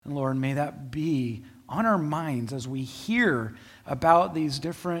And Lord, may that be on our minds as we hear about these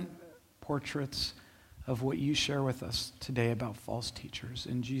different portraits of what you share with us today about false teachers.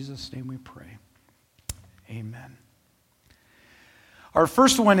 In Jesus' name we pray. Amen. Our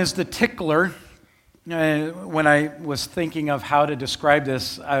first one is the tickler. When I was thinking of how to describe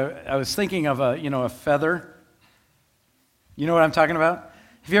this, I was thinking of a feather. You know what I'm talking about?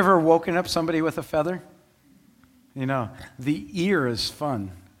 Have you ever woken up somebody with a feather? The ear is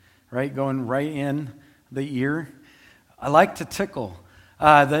fun, right? Going right in the ear. I like to tickle.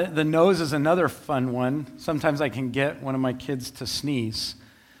 The nose is another fun one. Sometimes I can get one of my kids to sneeze.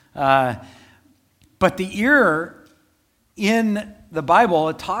 But the ear, in the Bible,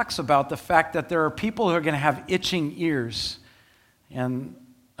 it talks about the fact that there are people who are going to have itching ears. And,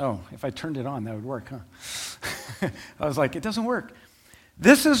 if I turned it on, that would work, huh? I was like, it doesn't work.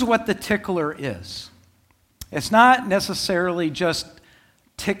 This is what the tickler is. It's not necessarily just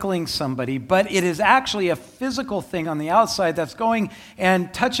tickling somebody, but it is actually a physical thing on the outside that's going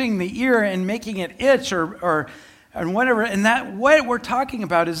and touching the ear and making it itch or whatever. And that what we're talking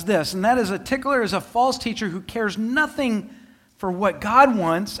about is this, and that is a tickler is a false teacher who cares nothing for what God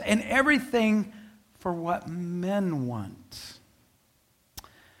wants and everything for what men want.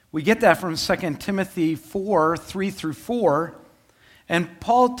 We get that from 2 Timothy 4, 3 through 4. And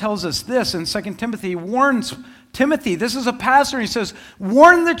Paul tells us this in 2 Timothy. He warns Timothy, this is a pastor, he says,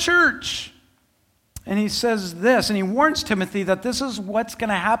 warn the church. And he says this, and he warns Timothy that this is what's going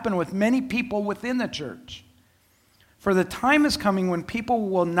to happen with many people within the church. For the time is coming when people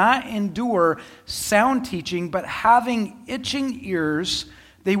will not endure sound teaching, but having itching ears,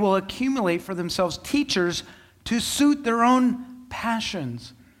 they will accumulate for themselves teachers to suit their own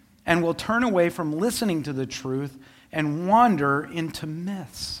passions, and will turn away from listening to the truth and wander into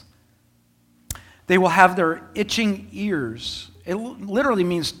myths. They will have their itching ears. It literally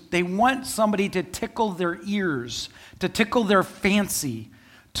means they want somebody to tickle their ears, to tickle their fancy,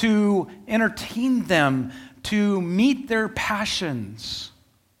 to entertain them, to meet their passions.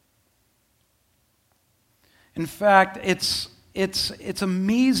 In fact, it's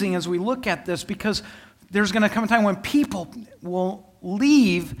amazing as we look at this, because there's going to come a time when people will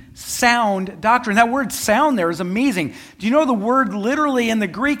leave sound doctrine. That word sound there is amazing. Do you know the word literally in the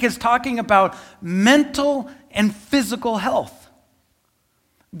Greek is talking about mental and physical health?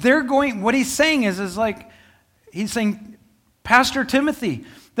 What he's saying is like, he's saying, Pastor Timothy,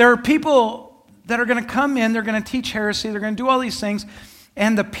 there are people that are going to come in, they're going to teach heresy, they're going to do all these things,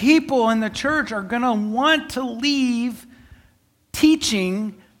 and the people in the church are going to want to leave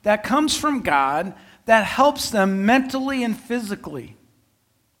teaching that comes from God that helps them mentally and physically.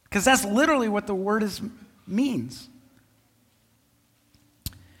 Because that's literally what the word means.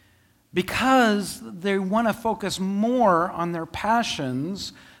 Because they want to focus more on their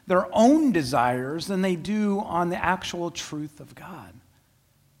passions, their own desires, than they do on the actual truth of God.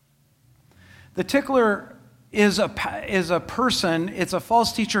 The tickler is a person, it's a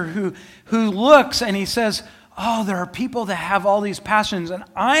false teacher who looks and he says, there are people that have all these passions, and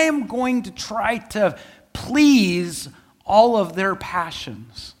I am going to try to please all of their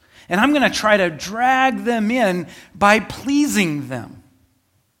passions. And I'm going to try to drag them in by pleasing them.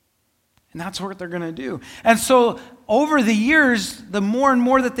 And that's what they're going to do. And so over the years, the more and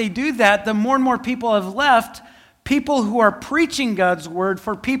more that they do that, the more and more people have left, people who are preaching God's word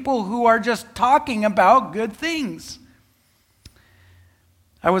for people who are just talking about good things.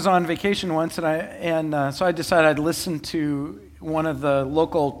 I was on vacation once, and so I decided I'd listen to one of the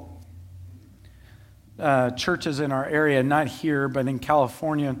local churches in our area, not here, but in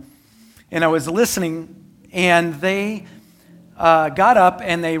California. And I was listening, and they got up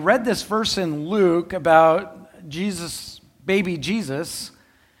and they read this verse in Luke about Jesus, baby Jesus.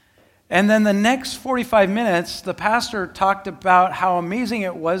 And then the next 45 minutes, the pastor talked about how amazing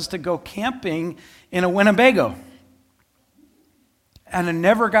it was to go camping in a Winnebago. And I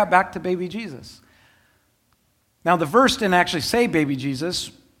never got back to baby Jesus. Now, the verse didn't actually say baby Jesus,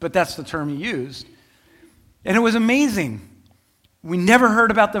 but that's the term he used. And it was amazing. We never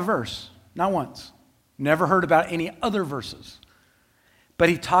heard about the verse, not once. Never heard about any other verses. But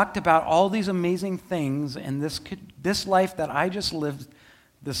he talked about all these amazing things, and this life that I just lived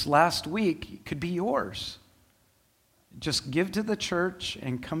this last week could be yours. Just give to the church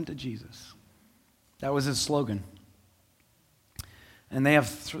and come to Jesus. That was his slogan. And they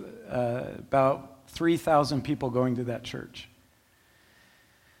have about 3,000 people going to that church.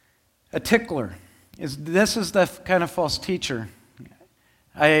 A tickler. This is the kind of false teacher.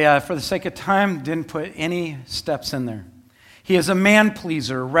 I, for the sake of time, didn't put any steps in there. He is a man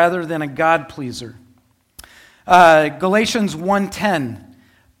pleaser rather than a God pleaser. Galatians 1:10.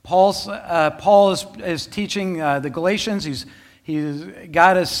 Paul is teaching the Galatians.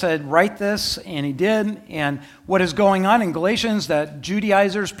 God has said, write this, and he did. And what is going on in Galatians, that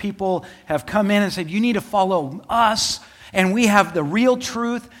Judaizers, people have come in and said, you need to follow us, and we have the real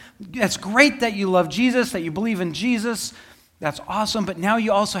truth. It's great that you love Jesus, that you believe in Jesus. That's awesome, but now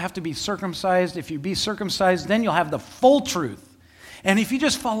you also have to be circumcised. If you be circumcised, then you'll have the full truth. And if you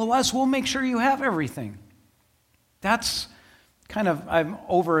just follow us, we'll make sure you have everything. That's kind of, I'm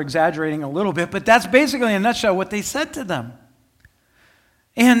over-exaggerating a little bit, but that's basically in a nutshell what they said to them.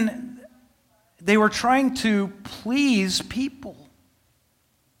 And they were trying to please people.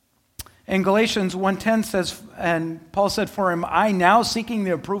 In Galatians 1:10 says, and Paul said, for am I now seeking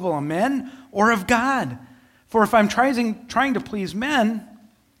the approval of men or of God? For if I'm trying to please men,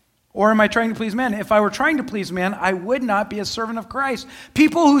 or am I trying to please men? If I were trying to please men, I would not be a servant of Christ.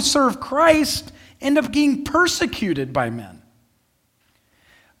 People who serve Christ end up being persecuted by men.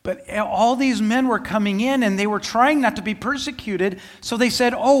 But all these men were coming in and they were trying not to be persecuted. So they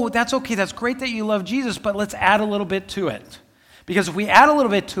said, oh, that's okay. That's great that you love Jesus, but let's add a little bit to it. Because if we add a little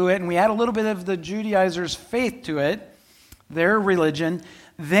bit to it and we add a little bit of the Judaizers' faith to it, their religion,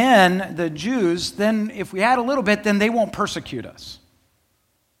 then the Jews, then if we add a little bit, then they won't persecute us.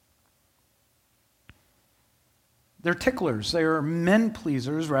 They're ticklers. They are men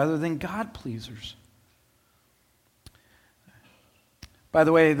pleasers rather than God pleasers. By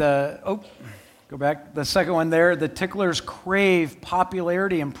the way, go back. The second one there, the ticklers crave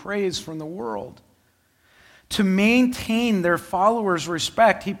popularity and praise from the world. To maintain their followers'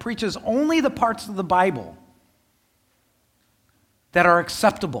 respect, he preaches only the parts of the Bible that are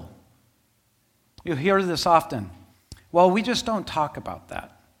acceptable. You'll hear this often. Well, we just don't talk about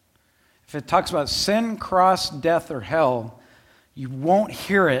that. If it talks about sin, cross, death, or hell, you won't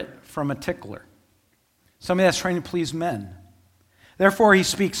hear it from a tickler. Somebody that's trying to please men. Therefore, he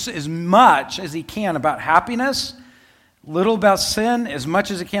speaks as much as he can about happiness, little about sin, as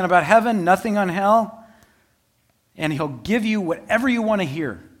much as he can about heaven, nothing on hell, and he'll give you whatever you want to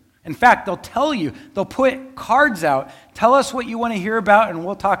hear. In fact, they'll tell you, they'll put cards out, tell us what you want to hear about, and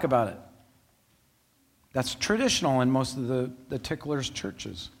we'll talk about it. That's traditional in most of the ticklers'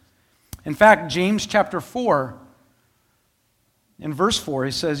 churches. In fact, James chapter 4, in verse 4,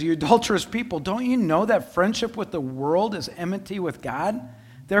 he says, you adulterous people, don't you know that friendship with the world is enmity with God?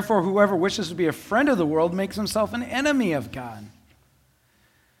 Therefore, whoever wishes to be a friend of the world makes himself an enemy of God.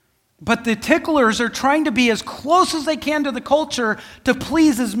 But the ticklers are trying to be as close as they can to the culture to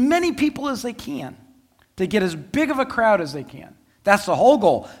please as many people as they can, to get as big of a crowd as they can. That's the whole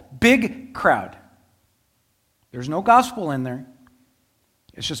goal. Big crowd. There's no gospel in there.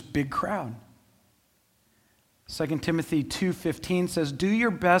 It's just big crowd. 2 Timothy 2:15 says, do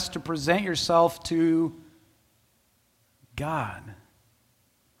your best to present yourself to God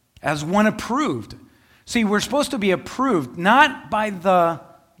as one approved. See, we're supposed to be approved not by the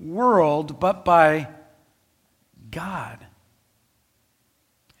world, but by God.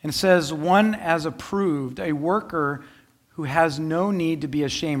 And it says, one as approved, a worker who has no need to be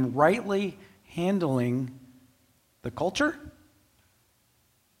ashamed, rightly handling the culture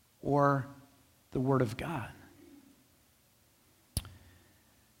or the Word of God.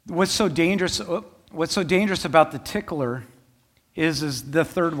 What's so dangerous about the tickler is the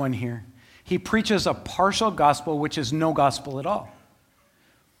third one here. He preaches a partial gospel, which is no gospel at all.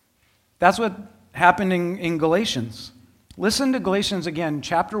 That's what happened in Galatians. Listen to Galatians again,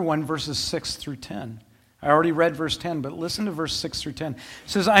 chapter 1, verses 6 through 10. I already read verse 10, but listen to verse 6 through 10. It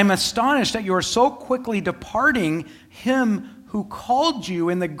says, I'm astonished that you are so quickly departing him who called you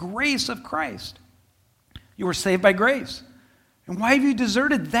in the grace of Christ. You were saved by grace. And why have you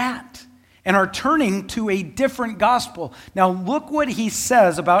deserted that and are turning to a different gospel? Now look what he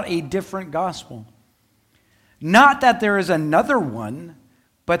says about a different gospel. Not that there is another one,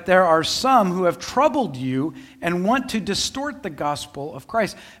 but there are some who have troubled you and want to distort the gospel of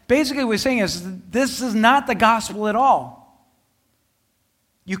Christ. Basically what he's saying is this is not the gospel at all.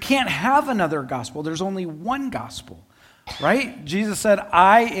 You can't have another gospel. There's only one gospel, right? Jesus said,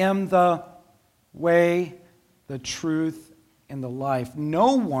 I am the way, the truth, and the life.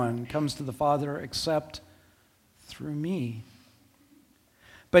 No one comes to the Father except through me.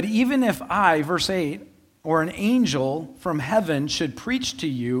 But even if I, verse 8, or an angel from heaven should preach to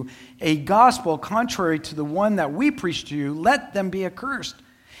you a gospel contrary to the one that we preach to you, let them be accursed.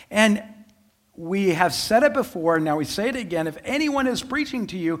 And we have said it before, and now we say it again. If anyone is preaching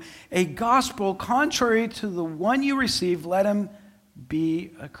to you a gospel contrary to the one you received, let him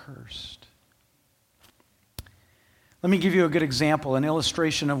be accursed. Let me give you a good example, an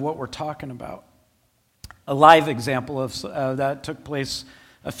illustration of what we're talking about. A live example of that took place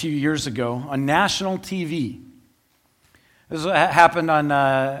a few years ago on national TV. This happened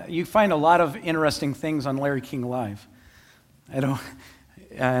on, you find a lot of interesting things on Larry King Live.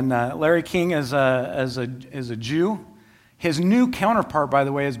 Larry King is a Jew. His new counterpart, by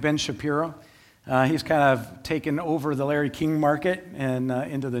the way, is Ben Shapiro. He's kind of taken over the Larry King market and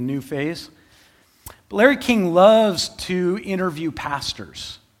into the new phase. But Larry King loves to interview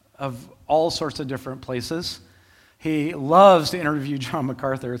pastors of all sorts of different places. He loves to interview John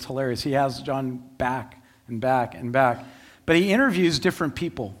MacArthur. It's hilarious. He has John back and back and back. But he interviews different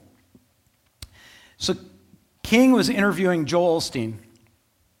people. So King was interviewing Joel Osteen.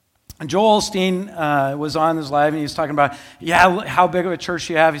 And Joel Osteen was on his live, and he was talking about, how big of a church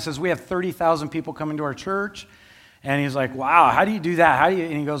do you have? He says, we have 30,000 people coming to our church. And he's like, wow, how do you do that?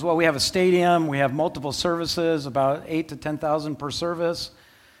 And he goes, well, we have a stadium. We have multiple services, about 8,000 to 10,000 per service.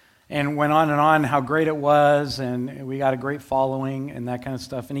 And went on and on how great it was, and we got a great following and that kind of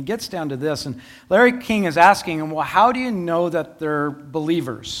stuff. And he gets down to this, and Larry King is asking him, well, how do you know that they're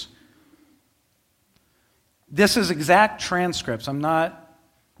believers? This is exact transcripts.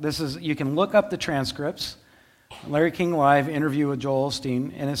 You can look up the transcripts. Larry King Live, interview with Joel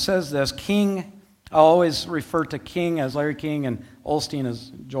Osteen, and it says this, King, I'll always refer to King as Larry King and Osteen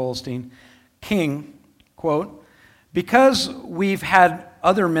as Joel Osteen. King, quote, because we've had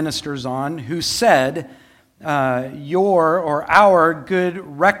other ministers on who said your or our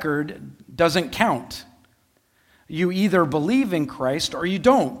good record doesn't count. You either believe in Christ or you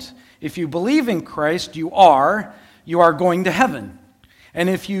don't. If you believe in Christ, you are going to heaven. And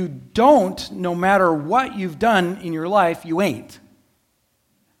if you don't, no matter what you've done in your life, you ain't.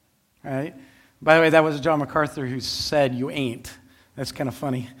 Right? By the way, that was John MacArthur who said you ain't. That's kind of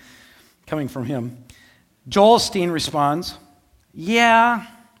funny coming from him. Joel Osteen responds, yeah,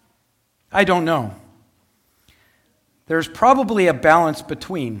 I don't know. There's probably a balance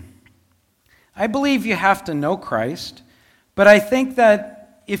between. I believe you have to know Christ, but I think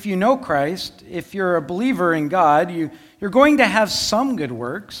that if you know Christ, if you're a believer in God, you're going to have some good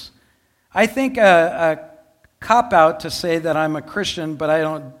works. I think a cop-out to say that I'm a Christian, but I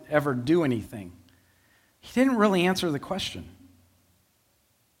don't ever do anything. He didn't really answer the question.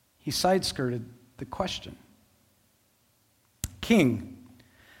 He side-skirted the question. King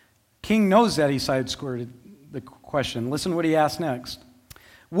knows that he side-skirted the question. Listen to what he asked next.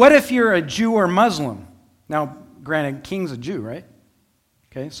 What if you're a Jew or Muslim? Now, granted, King's a Jew, right?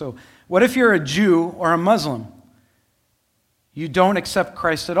 Okay, so what if you're a Jew or a Muslim? You don't accept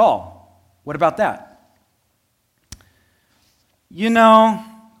Christ at all. What about that? This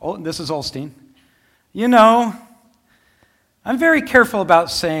is Osteen. I'm very careful about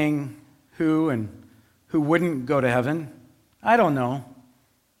saying who and who wouldn't go to heaven. I don't know.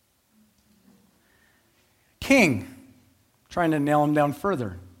 King, trying to nail him down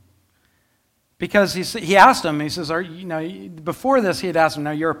further. Because he asked him, he says, before this he had asked him,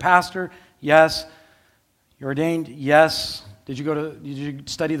 now you're a pastor? Yes. You're ordained? Yes. Did you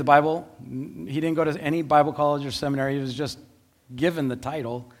study the Bible? He didn't go to any Bible college or seminary. He was just given the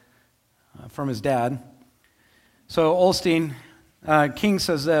title from his dad. So Osteen, King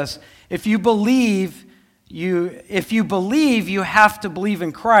says this, if you believe you have to believe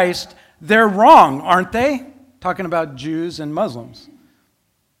in Christ, they're wrong, aren't they? Talking about Jews and Muslims.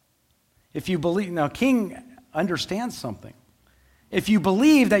 If you believe, now King understands something. If you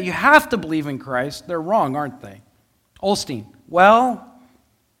believe that you have to believe in Christ, they're wrong, aren't they? Osteen, well,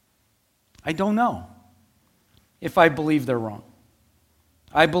 I don't know if I believe they're wrong.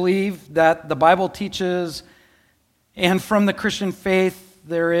 I believe that the Bible teaches, and from the Christian faith,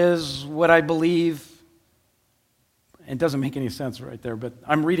 there is what I believe. It doesn't make any sense right there, but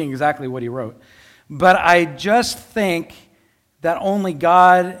I'm reading exactly what he wrote. But I just think that only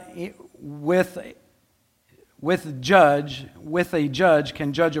God with a judge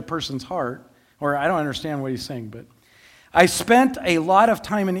can judge a person's heart. Or I don't understand what he's saying, but I spent a lot of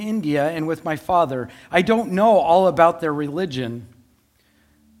time in India and with my father. I don't know all about their religion,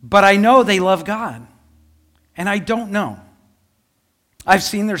 but I know they love God. And I don't know. I've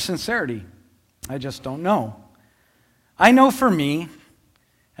seen their sincerity. I just don't know. I know for me,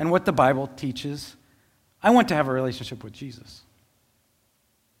 and what the Bible teaches, I want to have a relationship with Jesus.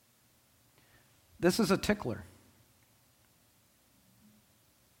 This is a tickler.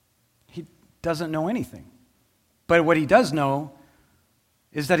 He doesn't know anything. But what he does know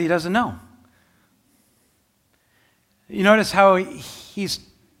is that he doesn't know. You notice how he's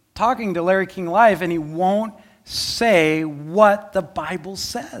talking to Larry King Live and he won't say what the Bible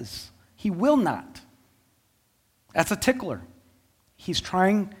says. He will not. That's a tickler. He's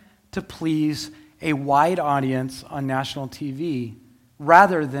trying to please a wide audience on national TV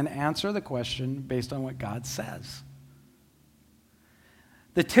rather than answer the question based on what God says.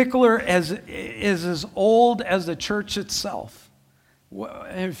 The tickler is as old as the church itself.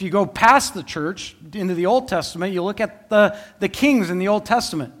 If you go past the church into the Old Testament, you look at the kings in the Old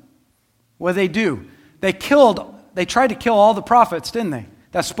Testament. What do? They tried to kill all the prophets, didn't they?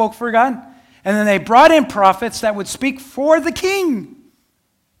 That spoke for God. And then they brought in prophets that would speak for the king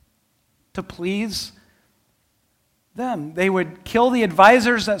to please them. They would kill the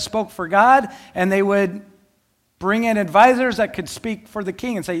advisors that spoke for God, and they would bring in advisors that could speak for the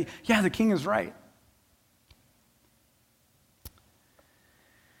king and say, yeah, the king is right.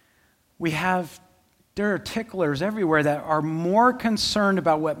 There are ticklers everywhere that are more concerned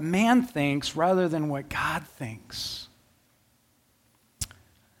about what man thinks rather than what God thinks.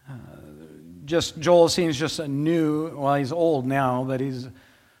 Joel Osteen is just he's old now, but he's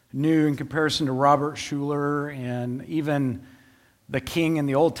new in comparison to Robert Schuller and even the king in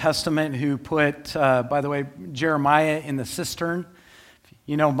the Old Testament who put, by the way, Jeremiah in the cistern.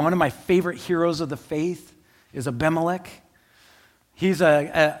 You know, one of my favorite heroes of the faith is Abimelech.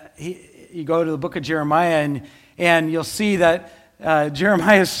 You go to the book of Jeremiah and you'll see that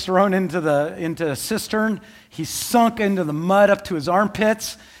Jeremiah is thrown into a cistern. He's sunk into the mud up to his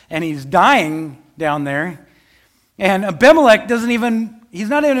armpits, and he's dying down there. And Abimelech he's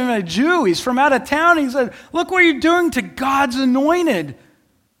not even a Jew. He's from out of town. He said, look what you're doing to God's anointed.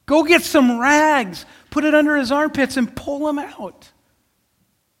 Go get some rags, put it under his armpits, and pull him out.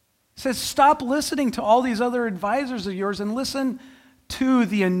 He says, stop listening to all these other advisors of yours and listen to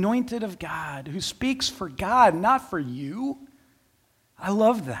the anointed of God who speaks for God, not for you. I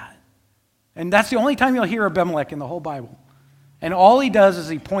love that. And that's the only time you'll hear Abimelech in the whole Bible. And all he does is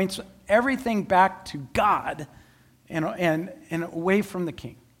he points everything back to God and away from the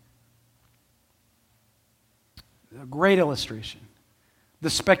king. A great illustration. The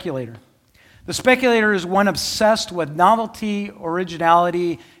speculator. The speculator is one obsessed with novelty,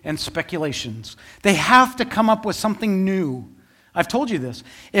 originality, and speculations. They have to come up with something new. I've told you this.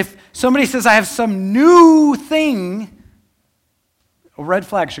 If somebody says, I have some new thing, a red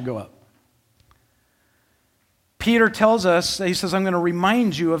flag should go up. Peter tells us, he says, I'm going to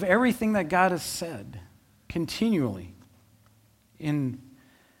remind you of everything that God has said continually in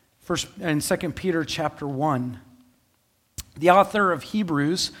 2 Peter chapter 1. The author of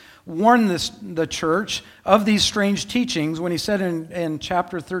Hebrews warned the church of these strange teachings when he said in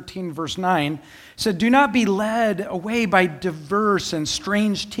chapter 13, verse 9, he said, do not be led away by diverse and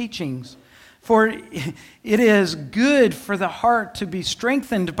strange teachings, for it is good for the heart to be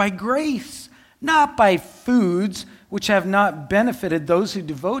strengthened by grace, not by foods which have not benefited those who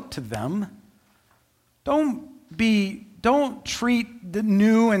devote to them. Don't treat the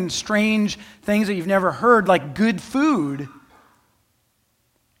new and strange things that you've never heard like good food.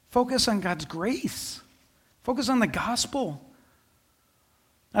 Focus on God's grace. Focus on the gospel.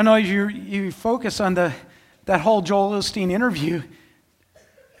 I know you focus on that whole Joel Osteen interview.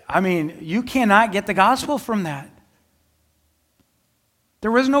 I mean, you cannot get the gospel from that.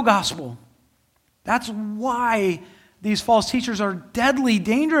 There is no gospel. That's why these false teachers are deadly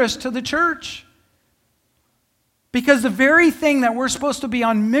dangerous to the church. Because the very thing that we're supposed to be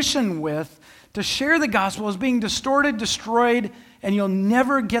on mission with, to share the gospel, is being distorted, destroyed, and you'll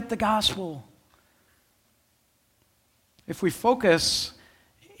never get the gospel. If we focus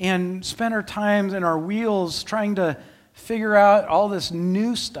and spend our time in our wheels trying to figure out all this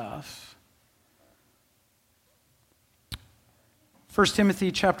new stuff. 1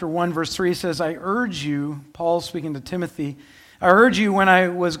 Timothy chapter 1, verse 3 says, I urge you, Paul speaking to Timothy, I urge you when I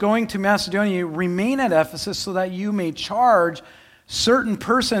was going to Macedonia, remain at Ephesus so that you may charge certain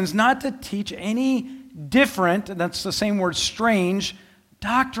persons not to teach any different, and that's the same word, strange,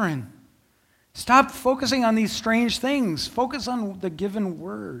 doctrine. Stop focusing on these strange things. Focus on the given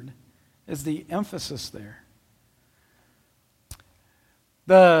word is the emphasis there.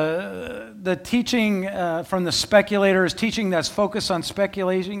 The teaching from the speculator is teaching that's focused on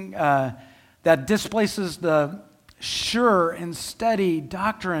speculating, that displaces the sure and steady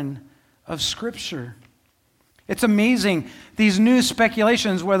doctrine of Scripture. It's amazing. These new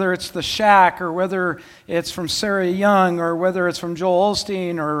speculations, whether it's the Shack or whether it's from Sarah Young or whether it's from Joel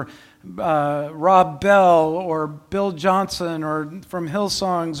Osteen or Rob Bell or Bill Johnson or from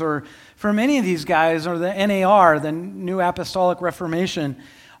Hillsongs or from any of these guys or the NAR, the New Apostolic Reformation,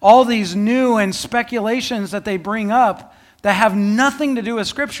 all these new and speculations that they bring up that have nothing to do with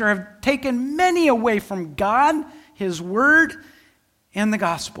Scripture have taken many away from God, His Word, and the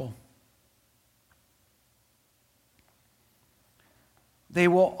gospel. They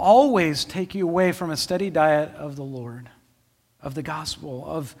will always take you away from a steady diet of the Lord, of the gospel,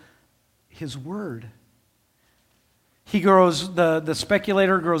 of his word. The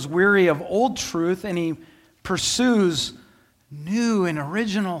speculator grows weary of old truth, and he pursues new and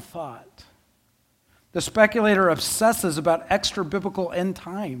original thought. The speculator obsesses about extra biblical end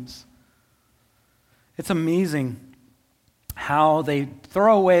times. It's amazing how they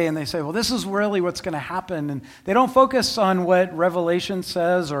throw away and they say, well, this is really what's going to happen. And they don't focus on what Revelation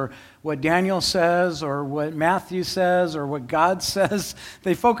says or what Daniel says or what Matthew says or what God says.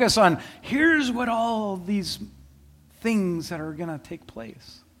 They focus on, here's what all these things that are going to take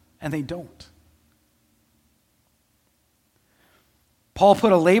place. And they don't. Paul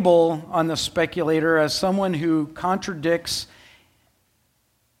put a label on the speculator as someone who contradicts,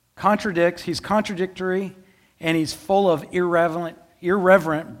 he's contradictory, and he's full of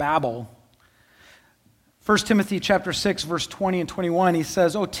irreverent babble. 1 Timothy chapter 6, verse 20 and 21, he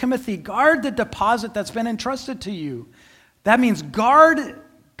says, "O Timothy, guard the deposit that's been entrusted to you." That means guard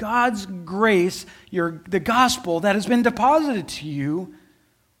God's grace, the gospel that has been deposited to you.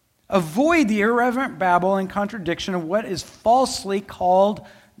 Avoid the irreverent babble and contradiction of what is falsely called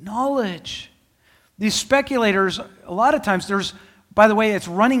knowledge. These speculators, a lot of times, by the way, it's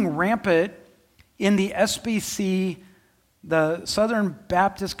running rampant in the SBC, the Southern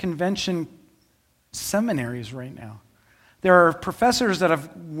Baptist Convention seminaries right now. There are professors that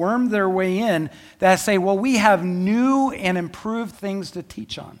have wormed their way in that say, well, we have new and improved things to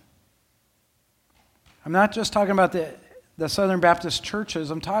teach on. I'm not just talking about the Southern Baptist churches.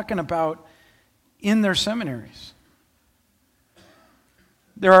 I'm talking about in their seminaries.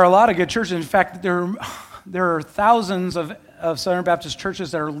 There are a lot of good churches. In fact, there are thousands of Southern Baptist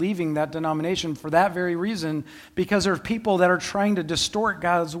churches that are leaving that denomination for that very reason, because there are people that are trying to distort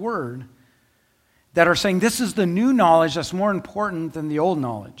God's word, that are saying this is the new knowledge that's more important than the old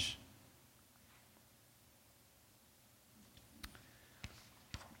knowledge.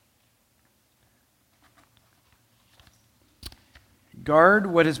 Guard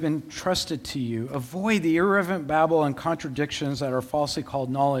what has been trusted to you. Avoid the irreverent babble and contradictions that are falsely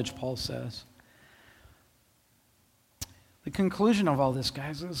called knowledge, Paul says. The conclusion of all this,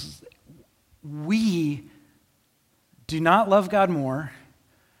 guys, is we do not love God more,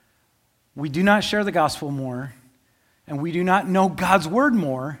 we do not share the gospel more, and we do not know God's word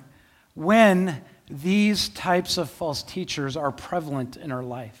more when these types of false teachers are prevalent in our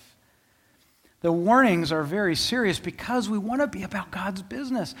life. The warnings are very serious because we want to be about God's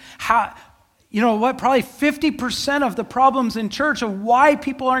business. You know what? Probably 50% of the problems in church of why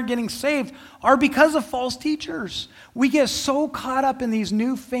people aren't getting saved are because of false teachers. We get so caught up in these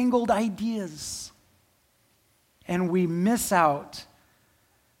newfangled ideas, and we miss out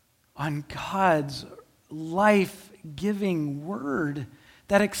on God's life-giving word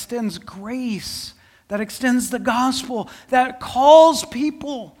that extends grace, that extends the gospel, that calls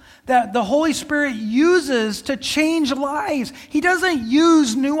people, that the Holy Spirit uses to change lives. He doesn't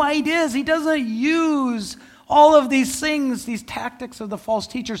use new ideas. He doesn't use all of these things, these tactics of the false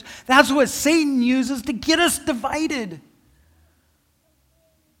teachers. That's what Satan uses to get us divided.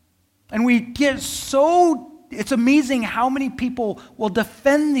 And we get it's amazing how many people will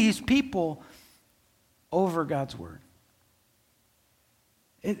defend these people over God's word.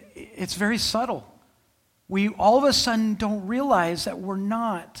 It's very subtle. We all of a sudden don't realize that we're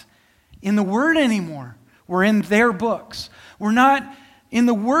not in the Word anymore. We're in their books. We're not in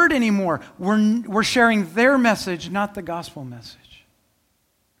the Word anymore. We're sharing their message, not the gospel message.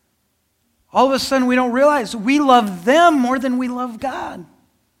 All of a sudden we don't realize we love them more than we love God.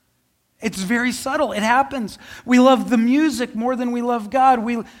 It's very subtle. It happens. We love the music more than we love God.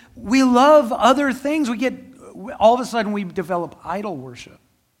 We love other things. All of a sudden we develop idol worship.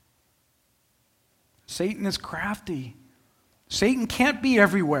 Satan is crafty. Satan can't be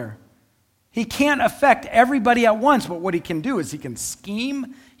everywhere. He can't affect everybody at once, but what he can do is he can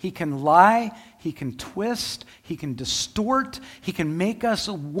scheme, he can lie, he can twist, he can distort, he can make us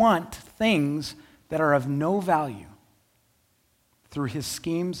want things that are of no value through his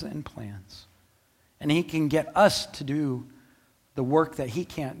schemes and plans. And he can get us to do the work that he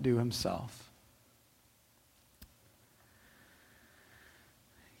can't do himself.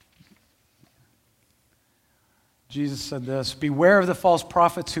 Jesus said this, "Beware of the false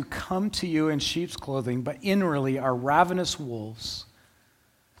prophets who come to you in sheep's clothing, but inwardly are ravenous wolves,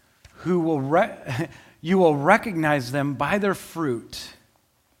 you will recognize them by their fruit.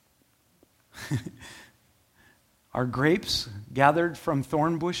 Are grapes gathered from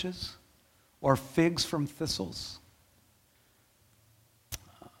thorn bushes or figs from thistles?"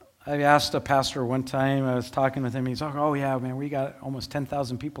 I asked a pastor one time, I was talking with him, he's like, "Oh yeah, man, we got almost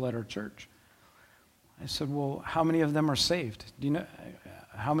 10,000 people at our church." I said, well, how many of them are saved? Do you know,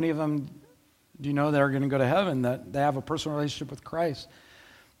 how many of them do you know that are going to go to heaven, that they have a personal relationship with Christ,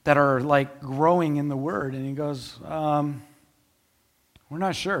 that are like growing in the Word? And he goes, we're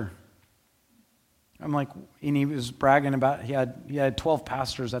not sure. I'm like, and he was bragging about, he had 12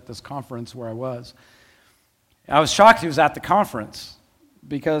 pastors at this conference where I was. I was shocked he was at the conference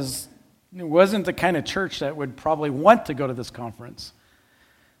because it wasn't the kind of church that would probably want to go to this conference.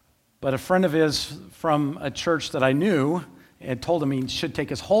 But a friend of his from a church that I knew had told him he should take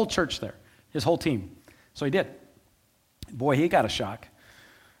his whole church there, his whole team. So he did. Boy, he got a shock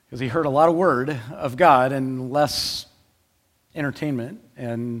because he heard a lot of word of God and less entertainment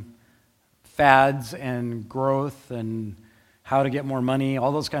and fads and growth and how to get more money,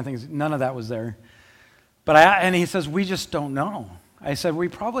 all those kind of things. None of that was there. And he says, we just don't know. I said, we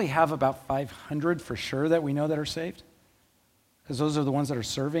probably have about 500 for sure that we know that are saved. Because those are the ones that are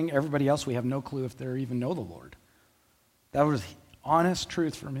serving. Everybody else, we have no clue if they even know the Lord. That was honest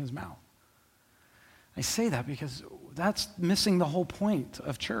truth from his mouth. I say that because that's missing the whole point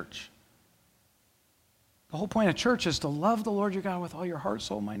of church. The whole point of church is to love the Lord your God with all your heart,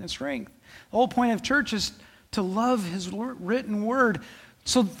 soul, mind, and strength. The whole point of church is to love his written word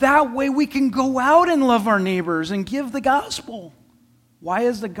so that way we can go out and love our neighbors and give the gospel. Why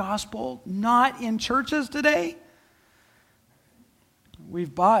is the gospel not in churches today?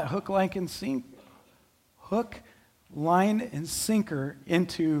 We've bought hook, line, and sinker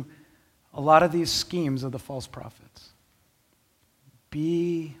into a lot of these schemes of the false prophets.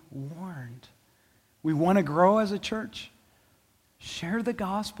 Be warned. We want to grow as a church. Share the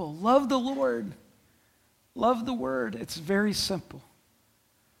gospel. Love the Lord. Love the word. It's very simple.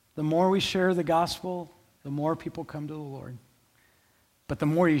 The more we share the gospel, the more people come to the Lord. But the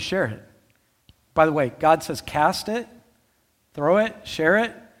more you share it. By the way, God says cast it, throw it, share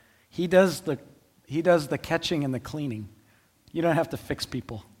it. He does the catching and the cleaning. You don't have to fix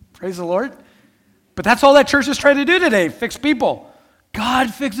people. Praise the Lord. But that's all that church is trying to do today, fix people.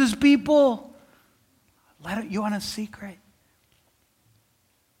 God fixes people. Let you on a secret.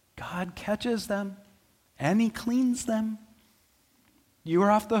 God catches them and he cleans them. You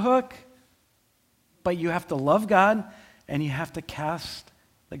are off the hook. But you have to love God and you have to cast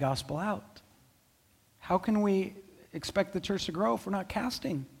the gospel out. How can we expect the church to grow if we're not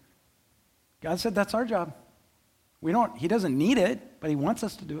casting? God said that's our job. He doesn't need it, but he wants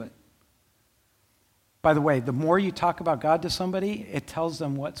us to do it. By the way, the more you talk about God to somebody, it tells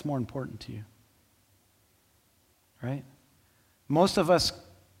them what's more important to you. Right? Most of us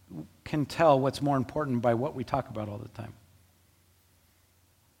can tell what's more important by what we talk about all the time.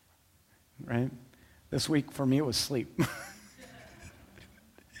 Right? This week for me it was sleep.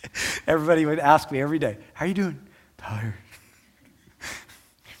 Everybody would ask me every day, how are you doing? Tired.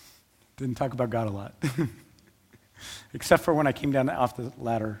 Didn't talk about God a lot. Except for when I came down off the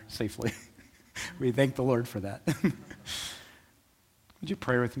ladder safely. We thank the Lord for that. Would you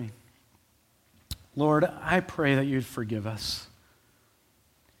pray with me? Lord, I pray that you'd forgive us.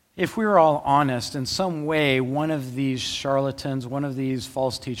 If we were all honest, in some way, one of these charlatans, one of these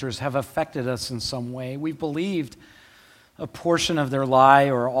false teachers have affected us in some way. We've believed a portion of their lie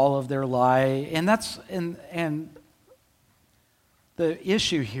or all of their lie. And the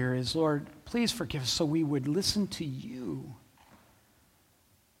issue here is, Lord, please forgive us so we would listen to you.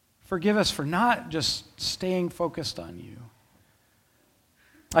 Forgive us for not just staying focused on you.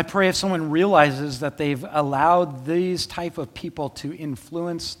 I pray if someone realizes that they've allowed these type of people to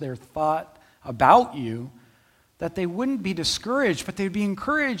influence their thought about you, that they wouldn't be discouraged, but they'd be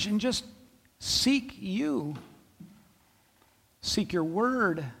encouraged and just seek you. Seek your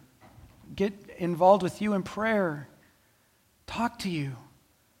word. Get involved with you in prayer. Talk to you.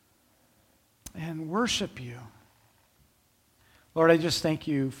 And worship you. Lord, I just thank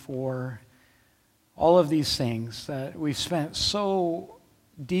you for all of these things that we've spent so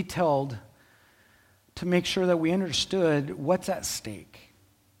detailed to make sure that we understood what's at stake.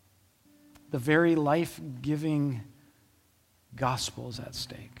 The very life-giving gospel is at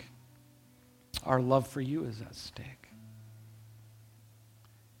stake. Our love for you is at stake.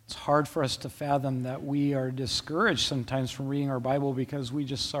 It's hard for us to fathom that we are discouraged sometimes from reading our Bible because we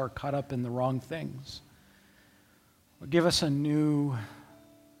just are caught up in the wrong things. But give us a new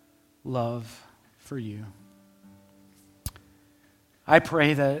love for you. I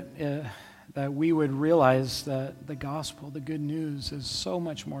pray that we would realize that the gospel, the good news, is so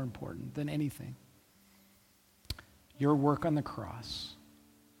much more important than anything. Your work on the cross.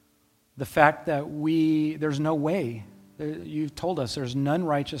 The fact that there's no way. You've told us there's none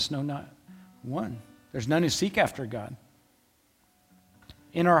righteous, no, not one. There's none who seek after God.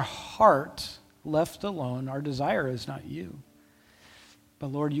 In our heart, left alone. Our desire is not you. But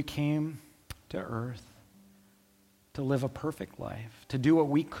Lord, you came to earth to live a perfect life, to do what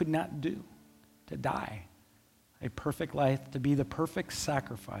we could not do, to die a perfect life, to be the perfect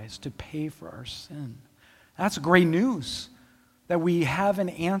sacrifice, to pay for our sin. That's great news, that we have an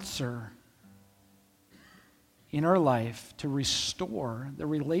answer in our life to restore the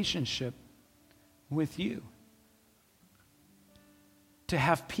relationship with you, to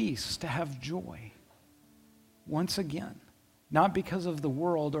have peace, to have joy once again, not because of the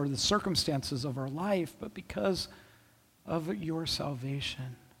world or the circumstances of our life, but because of your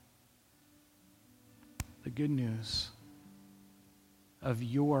salvation. The good news of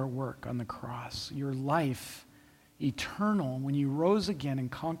your work on the cross, your life eternal when you rose again and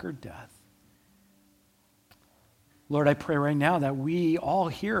conquered death. Lord, I pray right now that we all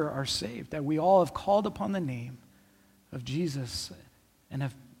here are saved, that we all have called upon the name of Jesus and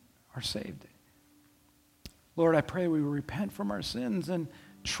are saved. Lord, I pray we will repent from our sins and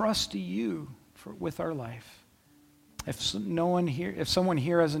trust you with our life. If someone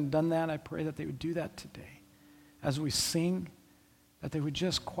here hasn't done that, I pray that they would do that today. As we sing, that they would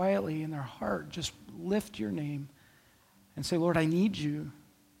just quietly in their heart just lift your name and say, Lord, I need you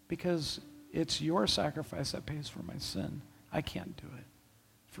because it's your sacrifice that pays for my sin. I can't do it.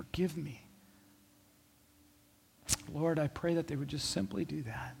 Forgive me. Lord, I pray that they would just simply do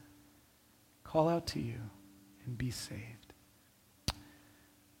that. Call out to you and be saved.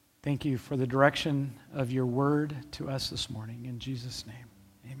 Thank you for the direction of your word to us this morning. In Jesus'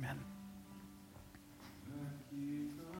 name, amen.